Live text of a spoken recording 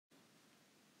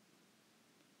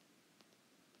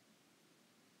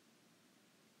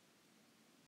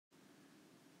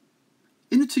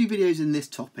the two videos in this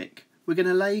topic, we're going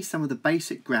to lay some of the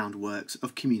basic groundworks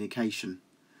of communication.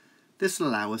 This will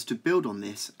allow us to build on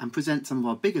this and present some of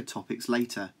our bigger topics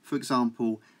later, for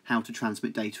example, how to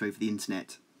transmit data over the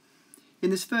internet. In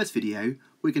this first video,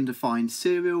 we're going to define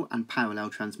serial and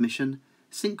parallel transmission,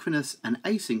 synchronous and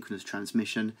asynchronous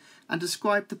transmission, and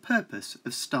describe the purpose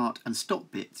of start and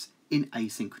stop bits in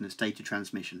asynchronous data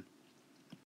transmission.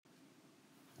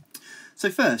 So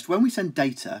first, when we send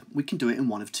data, we can do it in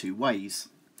one of two ways.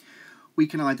 We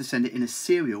can either send it in a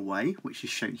serial way, which is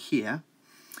shown here,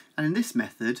 and in this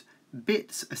method,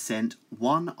 bits are sent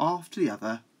one after the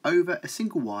other over a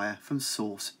single wire from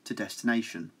source to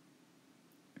destination.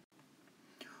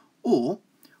 Or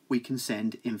we can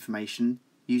send information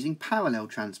using parallel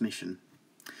transmission.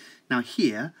 Now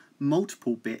here,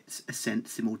 multiple bits are sent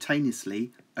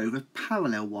simultaneously over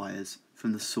parallel wires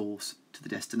from the source to the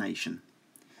destination.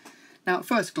 Now at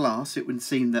first glance it would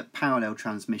seem that parallel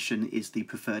transmission is the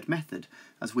preferred method,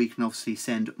 as we can obviously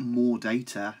send more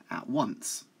data at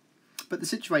once. But the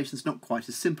situation is not quite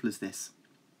as simple as this.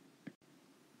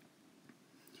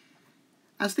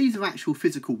 As these are actual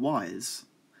physical wires,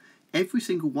 every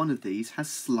single one of these has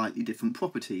slightly different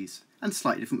properties and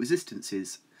slightly different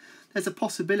resistances. There's a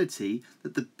possibility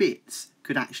that the bits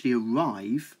could actually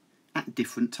arrive at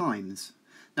different times.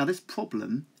 Now this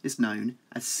problem is known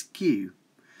as skew.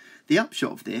 The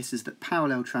upshot of this is that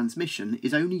parallel transmission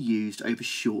is only used over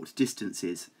short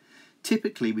distances.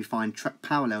 Typically we find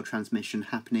parallel transmission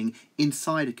happening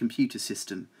inside a computer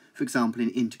system, for example in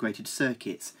integrated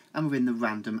circuits and within the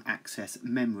random access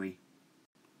memory.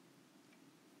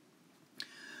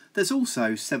 There's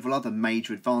also several other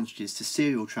major advantages to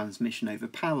serial transmission over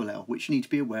parallel which you need to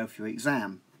be aware of for your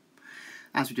exam.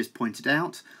 As we just pointed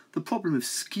out, the problem of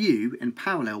skew in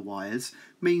parallel wires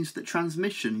means that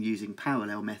transmission using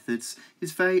parallel methods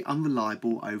is very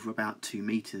unreliable over about 2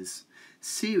 meters.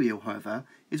 Serial, however,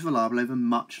 is reliable over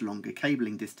much longer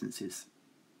cabling distances.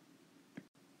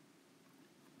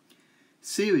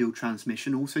 Serial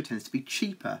transmission also tends to be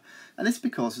cheaper, and this is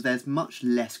because there's much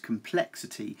less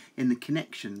complexity in the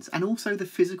connections, and also the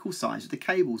physical size of the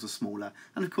cables are smaller,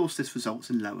 and of course this results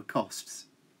in lower costs.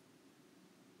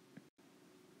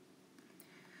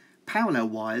 Parallel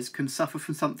wires can suffer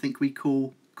from something we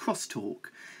call crosstalk,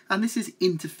 and this is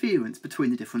interference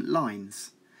between the different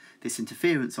lines. This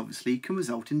interference obviously can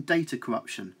result in data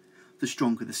corruption. The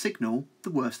stronger the signal, the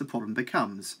worse the problem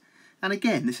becomes. And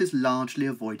again, this is largely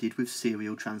avoided with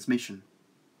serial transmission.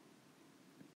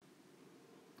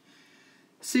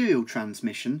 Serial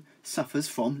transmission suffers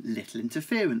from little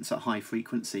interference at high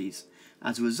frequencies.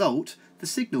 As a result, the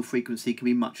signal frequency can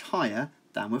be much higher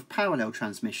than with parallel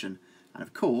transmission, and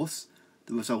of course,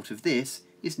 the result of this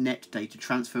is net data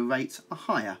transfer rates are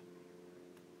higher.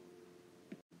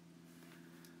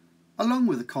 Along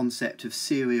with the concept of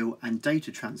serial and data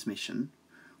transmission,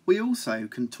 we also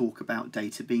can talk about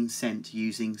data being sent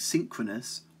using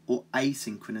synchronous or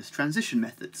asynchronous transition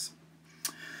methods.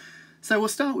 So we'll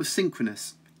start with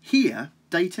synchronous. Here,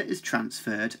 data is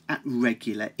transferred at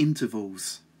regular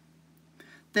intervals.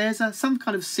 There's some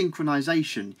kind of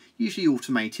synchronization, usually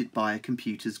automated by a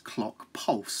computer's clock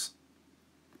pulse.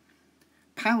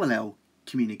 Parallel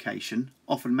communication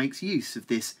often makes use of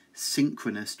this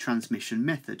synchronous transmission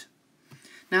method.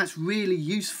 Now it's really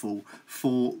useful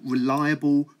for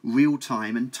reliable,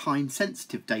 real-time and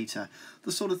time-sensitive data,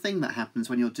 the sort of thing that happens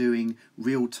when you're doing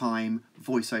real-time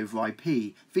voice over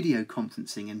IP, video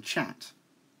conferencing and chat.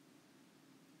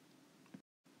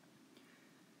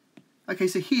 Okay,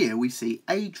 so here we see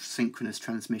asynchronous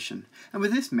transmission, and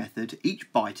with this method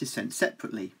each byte is sent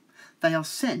separately. They are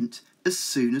sent as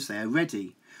soon as they are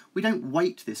ready. We don't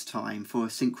wait this time for a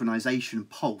synchronization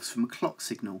pulse from a clock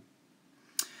signal.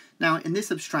 Now in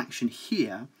this abstraction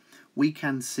here, we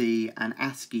can see an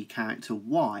ASCII character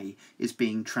Y is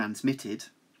being transmitted,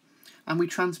 and we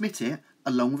transmit it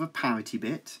along with a parity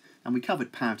bit, and we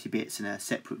covered parity bits in a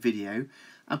separate video,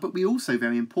 but we also,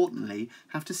 very importantly,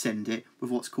 have to send it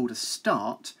with what's called a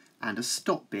start and a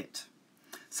stop bit.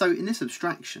 So in this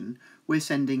abstraction, we're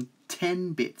sending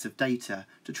 10 bits of data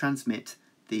to transmit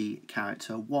the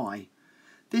character Y.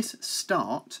 This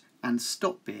start and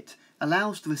stop bit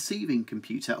allows the receiving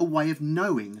computer a way of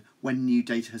knowing when new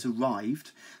data has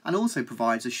arrived, and also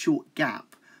provides a short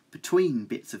gap between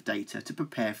bits of data to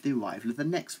prepare for the arrival of the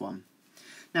next one.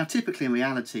 Now typically in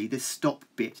reality this stop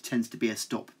bit tends to be a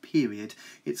stop period.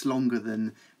 It's longer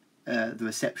than the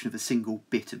reception of a single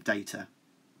bit of data.